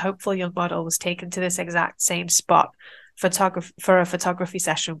another hopeful young model was taken to this exact same spot for a photography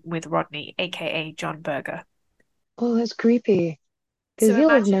session with Rodney, aka John Berger. Oh, that's creepy. Because So he'll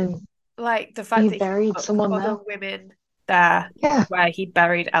have imagine known like the he fact that he buried took someone other there. women there Yeah. where he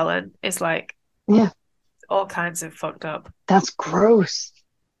buried Ellen is like Yeah. all kinds of fucked up. That's gross.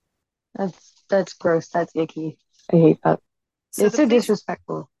 That's gross. That's icky. I hate that. So It's the so police,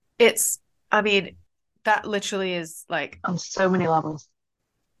 disrespectful it's, I mean, that literally is like, on so many levels.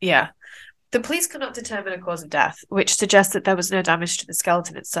 yeah. The police could not determine a cause of death, which suggests that there was no damage to the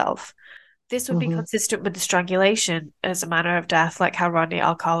skeleton itself. This would be Hmm. consistent with the strangulation as a manner of death, like how Rodney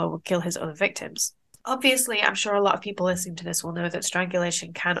Alcala would kill his other victims. Obviously, I'm sure a lot of people listening to this will know that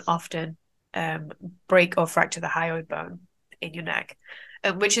strangulation can often um, break or fracture the hyoid bone in your neck,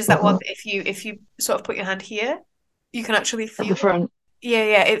 which is that one Hmm. that if you sort of put your hand here, you can actually At feel the it. front. Yeah,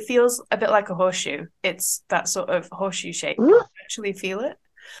 yeah, it feels a bit like a horseshoe. It's that sort of horseshoe shape. You Ooh, can actually feel it,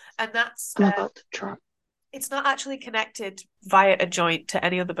 and that's I'm about to try. It's not actually connected via a joint to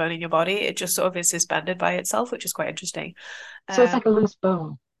any other bone in your body. It just sort of is suspended by itself, which is quite interesting. So it's Um, like a loose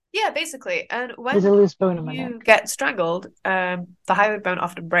bone. yeah, basically. And There's when a loose bone in my you neck. get strangled, the hyoid bone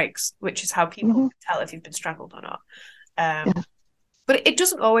often breaks, which is how people Hmm. can tell if you've been strangled or not. Um, Yeah. but it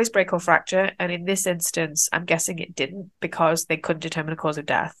doesn't always break or fracture. And in this instance, I'm guessing it didn't because they couldn't determine the cause of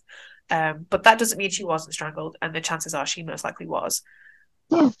death. But that doesn't mean she wasn't strangled, and the chances are she most likely was.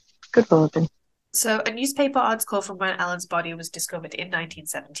 Yeah. Good for them. So a newspaper article from when Ellen's body was discovered in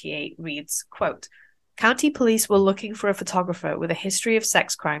 1978 reads, quote, County police were looking for a photographer with a history of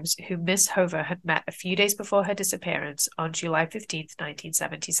sex crimes who Miss Hover had met a few days before her disappearance on July 15th,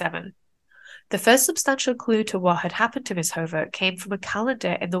 1977. The first substantial clue to what had happened to Miss Hover came from a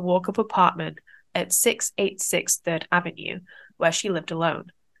calendar in the walk-up apartment at 686 3rd Avenue, where she lived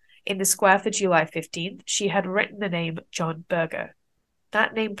alone. In the square for July 15th, she had written the name John Berger.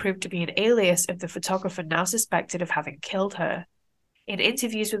 That name proved to be an alias of the photographer now suspected of having killed her. In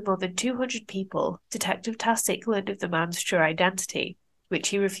interviews with more than 200 people, Detective Tassick learned of the man's true identity, which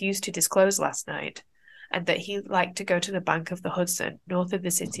he refused to disclose last night, and that he liked to go to the bank of the Hudson, north of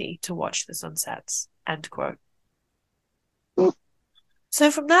the city, to watch the sunsets. End quote. So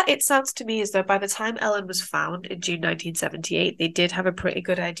from that, it sounds to me as though by the time Ellen was found in June 1978, they did have a pretty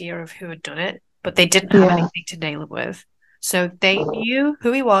good idea of who had done it, but they didn't have Yeah. anything to nail him with. So they knew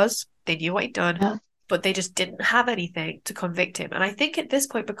who he was, they knew what he'd done, Yeah. but they just didn't have anything to convict him. And I think at this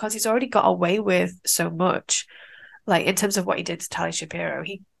point, because he's already got away with so much, like in terms of what he did to Tali Shapiro,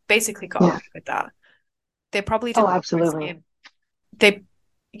 he basically got Yeah. away with that. They probably Oh, didn't want to risk absolutely. him.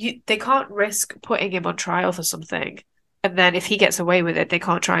 They can't risk putting him on trial for something, and then if he gets away with it, they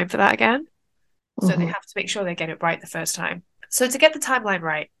can't try him for that again. So they Hmm. have to make sure they get it right the first time. So to get the timeline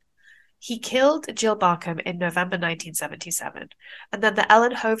right, he killed Jill Barkham in November 1977, and then the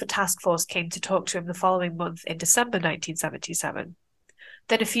Ellen Hover Task Force came to talk to him the following month in December 1977.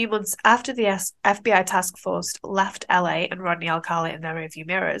 Then a few months after the FBI task force left LA and Rodney Alcala in their rearview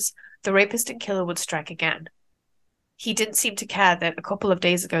mirrors, the rapist and killer would strike again. He didn't seem to care that a couple of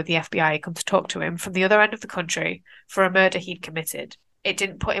days ago the FBI had come to talk to him from the other end of the country for a murder he'd committed. It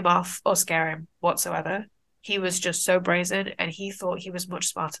didn't put him off or scare him whatsoever. He was just so brazen and he thought he was much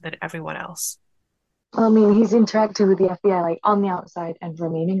smarter than everyone else. I mean, he's interacting with the FBI like on the outside and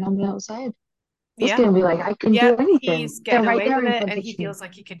remaining on the outside. He's Yeah, gonna be like, I can yeah, do anything. he's They're getting right away there with in it front and of he me. feels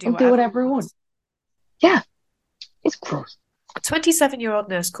like he can do I'll do whatever he whatever I want. wants. Yeah, it's gross. A 27-year-old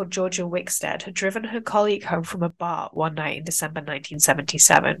nurse called Georgia Wickstead had driven her colleague home from a bar one night in December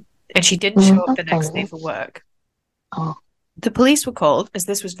 1977, and she didn't show up That's the next day familiar. for work. Oh, The police were called, as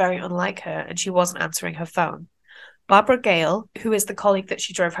this was very unlike her, and she wasn't answering her phone. Barbara Gale, who is the colleague that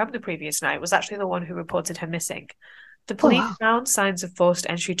she drove home the previous night, was actually the one who reported her missing. The oh police wow. found signs of forced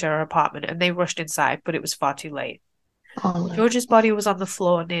entry to her apartment and they rushed inside, but it was far too late. Oh no. George's body was on the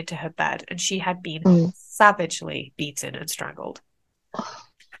floor near to her bed, and she had been Mm. savagely beaten and strangled.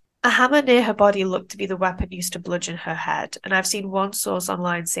 A hammer near her body looked to be the weapon used to bludgeon her head, and I've seen one source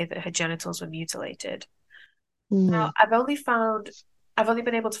online say that her genitals were mutilated. Now, Mm. I've only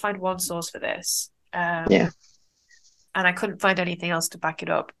been able to find one source for this, Yeah. and I couldn't find anything else to back it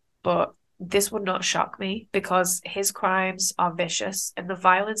up. But this would not shock me because his crimes are vicious, and the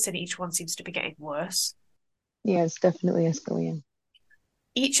violence in each one seems to be getting worse. Yeah, it's definitely escalating.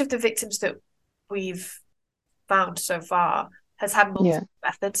 Each of the victims that we've found so far has had Yeah. multiple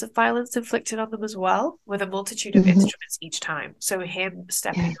methods of violence inflicted on them as well, with a multitude of Hmm. instruments each time. So him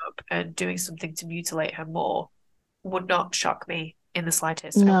stepping Yeah. up and doing something to mutilate her more would not shock me in the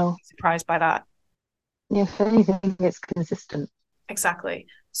slightest. I wouldn't No. be surprised by that. Yeah, if anything, it's consistent. Exactly.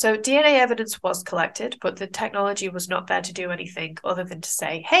 So DNA evidence was collected, but the technology was not there to do anything other than to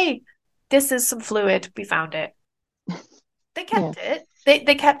say, hey, this is some fluid, we found it. They Yeah. kept it.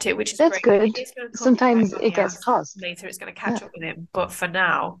 They kept it, which is That's great. It good. is going to come back Sometimes on it the gets ass tossed. later. It's going to Yeah. catch up with him. But for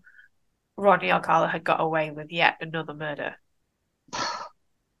now, Rodney Alcala had got away with yet another murder.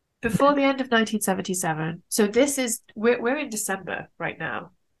 Before the end of 1977, so this is we're in December right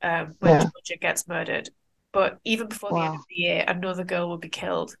now, when Yeah. Georgia gets murdered. But even before the end of Wow. the year, another girl would be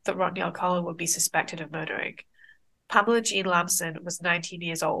killed that Rodney Alcala would be suspected of murdering. Pamela Jean Lamson was 19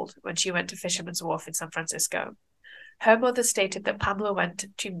 years old when she went to Fisherman's Wharf in San Francisco. Her mother stated that Pamela went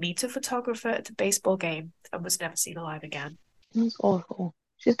to meet a photographer at a baseball game and was never seen alive again. That's awful.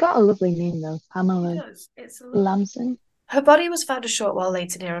 She's got a lovely name though, She Pamela does. It's a lovely. Lamson. Her body was found a short while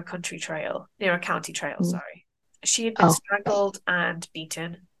later near a county trail, Mm. sorry. She had been Oh, strangled and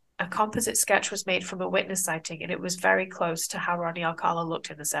beaten. A composite sketch was made from a witness sighting, and it was very close to how Ronnie Alcala looked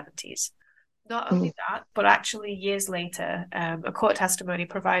in the 70s. Not Mm. only that, but actually years later, a court testimony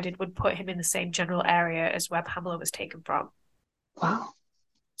provided would put him in the same general area as where Pamela was taken from. Wow.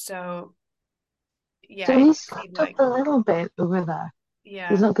 So yeah, So it he seemed slipped up like a little bit over there. He's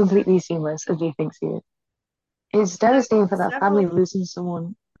yeah. not completely seamless as he thinks he is. It's So devastating for that family several losing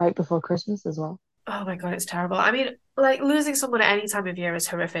someone right before Christmas as well. oh my God, it's terrible. I mean, like losing someone at any time of year is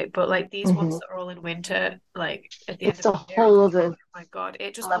horrific, but like these ones Hmm. that are all in winter, like at the end It's of a the year, it's whole like, other oh my God,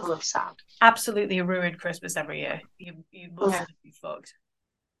 it just level must of sad. absolutely ruin Christmas every year. You must Yeah. be fucked.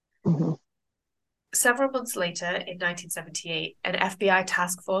 Hmm. Several months later, in 1978, an FBI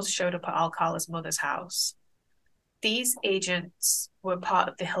task force showed up at Alcala's mother's house. These agents were part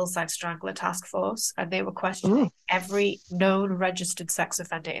of the Hillside Strangler Task Force, and they were questioning Ooh. every known registered sex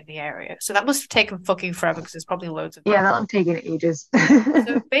offender in the area. So that must have taken fucking forever because there's probably loads of them. Yeah, that'll take it ages.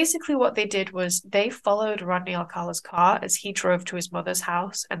 So basically, what they did was they followed Rodney Alcala's car as he drove to his mother's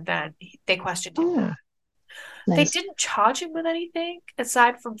house, and then they questioned him. Oh, They nice. didn't charge him with anything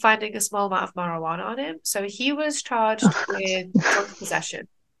aside from finding a small amount of marijuana on him. So he was charged with drug possession,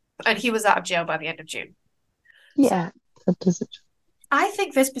 and he was out of jail by the end of June. So Yeah, that does it. I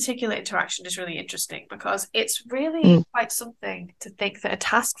think this particular interaction is really interesting because it's Mm, really quite something to think that a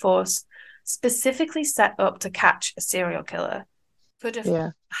task force specifically set up to catch a serial killer could have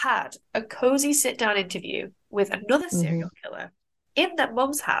yeah. had a cozy sit down interview with another Hmm. serial killer in their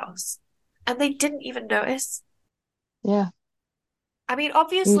mum's house and they didn't even notice. Yeah. I mean,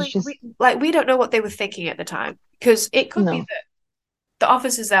 He was obviously, just we don't know what they were thinking at the time because it could be no. that the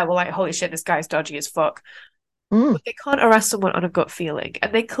officers there were like, "Holy shit, this guy's dodgy as fuck." Mm, But they can't arrest someone on a gut feeling.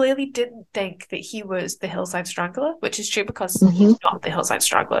 And they clearly didn't think that he was the Hillside Strangler, which is true because hmm. he's not the Hillside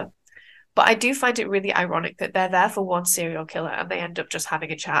Strangler. But I do find it really ironic that they're there for one serial killer and they end up just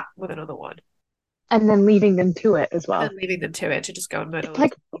having a chat with another one And then leaving them to it as and well. then leaving them to it to just go and murder It's loads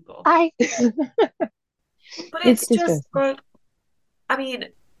like of people. I But it's it's just disgusting. good. I mean,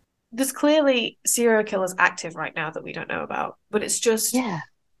 there's clearly serial killers active right now that we don't know about, but it's just Yeah.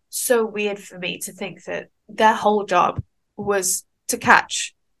 so weird for me to think that their whole job was to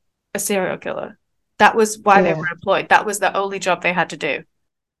catch a serial killer. That was why they Yeah. were employed. That was the only job they had to do.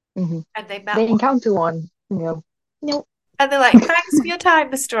 Hmm. And they met They one. encounter one, you know. Nope. And they're like, thanks for your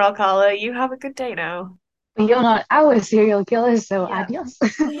time, Mr. Alcala. You have a good day now. But you're not our serial killer, so Yeah. adios.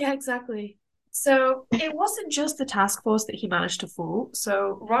 Yeah, exactly. So it wasn't just the task force that he managed to fool.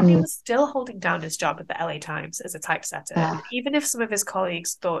 So Rodney Mm, was still holding down his job at the LA Times as a typesetter. And ah, even if some of his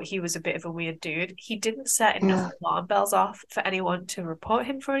colleagues thought he was a bit of a weird dude, he didn't set enough yeah. alarm bells off for anyone to report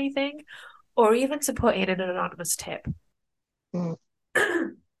him for anything or even to put in an anonymous tip. Mm.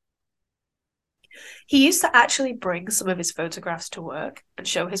 He used to actually bring some of his photographs to work and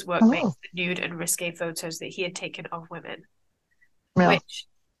show his Oh, workmates the nude and risque photos that he had taken of women, yeah. which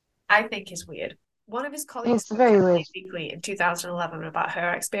I think is weird. One of his colleagues It's spoke to very LA weird. Weekly in 2011 about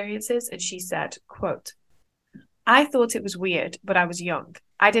her experiences, and she said, quote, I thought it was weird, but I was young.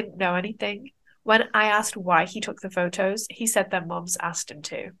 I didn't know anything. When I asked why he took the photos, he said their moms asked him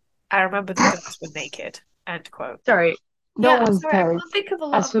to. I remember the girls were naked. End quote. Sorry. No Yeah, I'm one's sorry. I parents can't think of a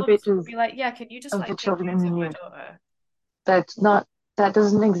lot as of for moms who would pictures be like, yeah, can you just of like the take children in nudes the of my nude. daughter? That's not that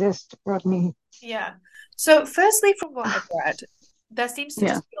doesn't exist, Rodney. Yeah. So, firstly, from what I've read, there seems to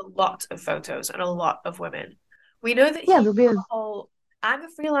Yeah. just be a lot of photos and a lot of women. We know that Yeah, he there'll be did the whole I'm a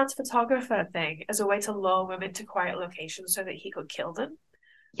freelance photographer thing as a way to lure women to quiet locations so that he could kill them.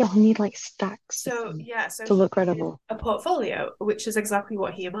 you'll need like stacks of So, them yeah, so to he look needed credible. a portfolio, which is exactly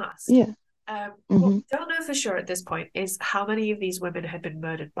what he amassed. Yeah. What Mm-hmm. we don't know for sure at this point is how many of these women had been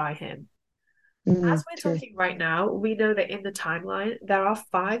murdered by him. As Mm, we're true. talking right now, we know that in the timeline, there are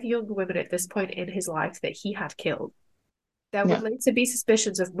 5 young women at this point in his life that he had killed. There would Yeah. later be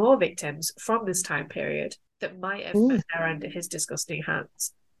suspicions of more victims from this time period that might have met Ooh, their end at his disgusting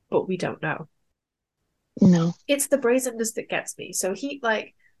hands, but we don't know. no. It's the brazenness that gets me.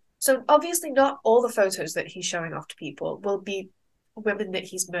 So obviously not all the photos that he's showing off to people will be women that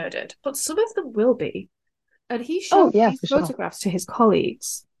he's murdered, but some of them will be. And he Oh showed yeah, these for sure. photographs to his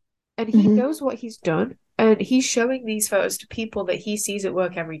colleagues, and he Hmm. knows what he's done, and he's showing these photos to people that he sees at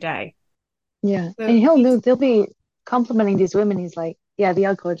work every day. Yeah. So And he'll he's know they'll be complimenting these women. He's like, yeah, the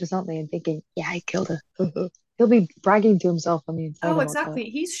alcoholic aren't they? And thinking, yeah, I killed her. He'll be bragging to himself on the inside oh, about that. exactly.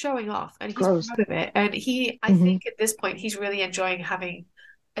 He's showing off and he's Gross. proud of it. And I Hmm. think at this point, he's really enjoying having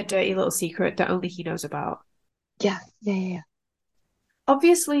a dirty little secret that only he knows about. Yeah, yeah, yeah,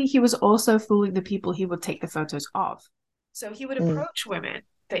 Obviously, he was also fooling the people he would take the photos of. So he would yeah. Mm. approach women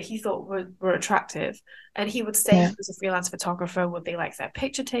that he thought were attractive. And he would say Yeah. he was a freelance photographer, would they like their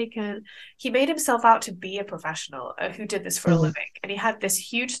picture taken? He made himself out to be a professional who did this for a Mm. living. And he had this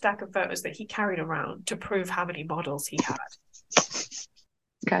huge stack of photos that he carried around to prove how many models he had.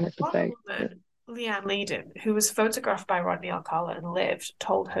 Kind of One pathetic. woman, Leanne Leiden, who was photographed by Rodney Alcala and lived,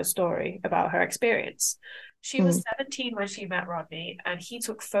 told her story about her experience. She was Mm. 17 when she met Rodney, and he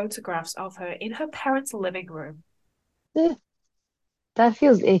took photographs of her in her parents' living room. Eh, that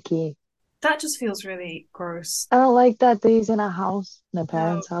feels icky. That just feels really gross. I don't like that he's in a house, in a No.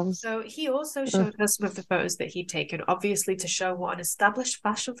 parent's house. So he also Ugh. showed her some of the photos that he'd taken, obviously to show what an established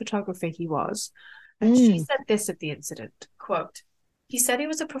fashion photographer he was. And she Mm. said this of the incident, quote, he said he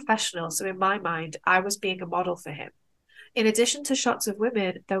was a professional, so in my mind, I was being a model for him. In addition to shots of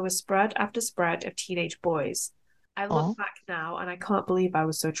women, there was spread after spread of teenage boys. I look Oh, back now and I can't believe I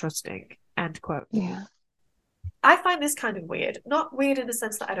was so trusting. End quote. yeah. I find this kind of weird. Not weird in the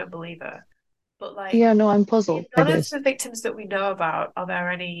sense that I don't believe her, but like Yeah, no, I'm in puzzled by none of this. the victims that we know about are there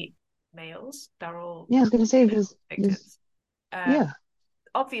any males. They're all Yeah, I was gonna say female just victims. Um, yeah,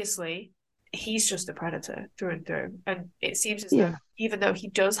 obviously, he's just a predator through and through. And it seems as though, yeah. even though he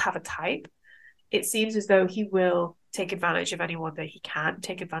does have a type, it seems as though he will take advantage of anyone that he can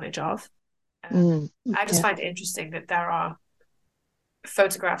take advantage of. Um, Mm. I just Yeah. find it interesting that there are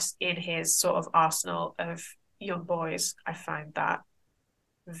photographs in his sort of arsenal of young boys. I find that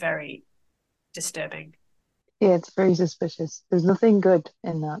very disturbing. Yeah, it's very suspicious. There's nothing good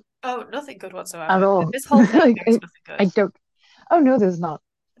in that Oh, nothing good at whatsoever. all. This whole thing, Like there is nothing I good. don't. Oh no, there's not.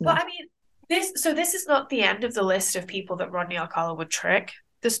 But No. I mean, this is not the end of the list of people that Rodney Alcala would trick.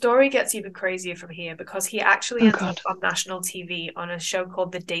 The story gets even crazier from here because he actually Oh ends up God. on national TV on a show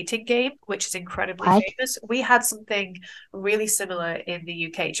called The Dating Game, which is incredibly What? famous. We had something really similar in the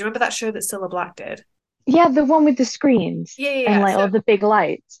UK. Do you remember that show that Cilla Black did? Yeah, the one with the screens Yeah, yeah, and yeah. like So all the big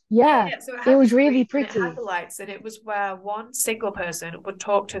lights. yeah, Yeah, yeah. So it it had the was really screen and it had pretty. the lights, and it was where one single person would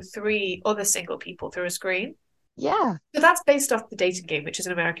talk to three other single people through a screen. Yeah. So that's based off The Dating Game, which is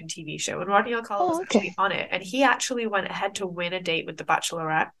an American TV show. And Rodney Alcala was Oh, actually okay. on it, and he actually went ahead to win a date with the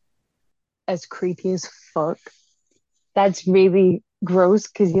Bachelorette. As creepy as fuck. That's really gross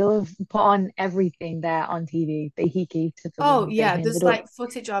because he'll have put on everything there on TV that he gave to the Oh women they yeah, there's ended up. like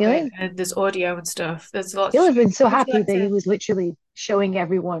footage of He'll it, have, and there's audio and stuff. There's lots. he'll have been so Would you happy like that he to? was literally showing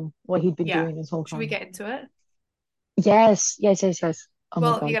everyone what he'd been Yeah. doing this whole Should we time. get into it? Yes, yes, yes, yes. Oh my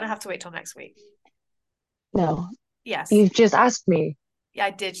Well, you're God. gonna have to wait till next week. No, Yes. you've just asked me. Yeah,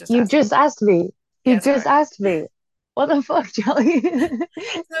 I did just You've ask. just asked me. Yeah, You've just sorry. asked me. What the fuck, Charlie? So the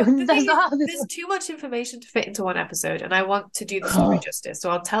That's thing is, not how this there's works. too much information to fit into one episode, and I want to do the story justice. So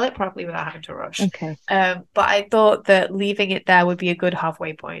I'll tell it properly without having to rush. Okay. But I thought that leaving it there would be a good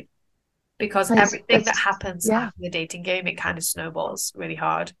halfway point because everything that happens Yeah. after the dating game, it kind of snowballs really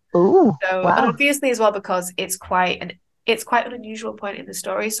hard. Oh, So, and wow. obviously as well because it's quite an unusual point in the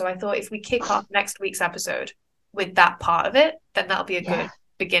story. So I thought if we kick off next week's episode with that part of it, then that'll be a good Yeah.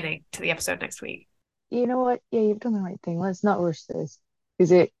 beginning to the episode next week. You know what? Yeah, you've done the right thing. Let's not rush this.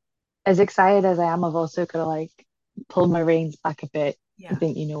 Is it as excited as I am, I've also got to like pull my reins back a bit and Yeah,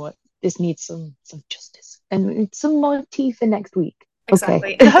 think, you know what? This needs some justice and some more tea for next week. Okay.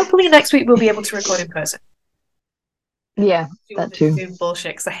 exactly. And hopefully next week we'll be able to record in person and not Yeah, do all that this too. Zoom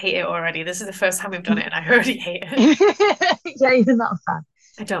bullshit because I hate it already. This is the first time we've done it and I already hate it. Yeah, you're not a fan.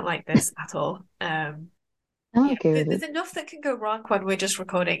 I don't like this at all. I'm Yeah, okay with there's it. enough that can go wrong when we're just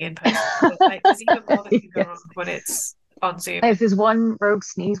recording in person. But like, there's even more that can go wrong Yes. when it's on Zoom. If there's one rogue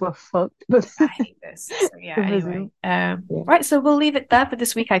sneeze, we're fucked. But I hate this. So yeah, over anyway. Zoom. Yeah. Right, so we'll leave it there for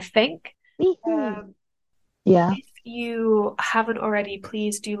this week, I think. Wee-hoo. Um, Yeah, if you haven't already,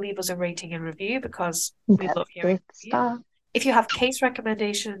 please do leave us a rating and review because we that's love hearing great from you. stuff. If you have case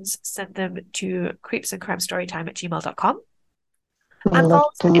recommendations, send them to creepsandcrimestorytime@gmail.com. We And love follow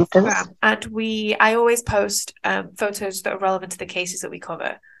us to on read those. Instagram. And I always post photos that are relevant to the cases that we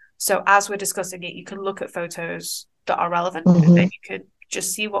cover. So as we're discussing it, you can look at photos that are relevant and then Hmm. you can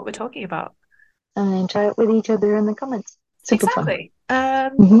just see what we're talking about. And then chat with each other in the comments. Super fun. Exactly.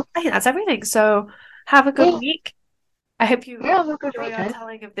 Hmm. I think that's everything. So have a good Yeah, week. I hope you yeah, have a good enjoy our weekend.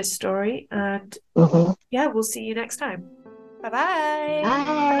 telling of this story. And Hmm. yeah, we'll see you next time. Bye-bye. Bye.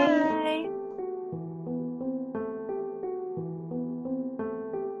 Bye.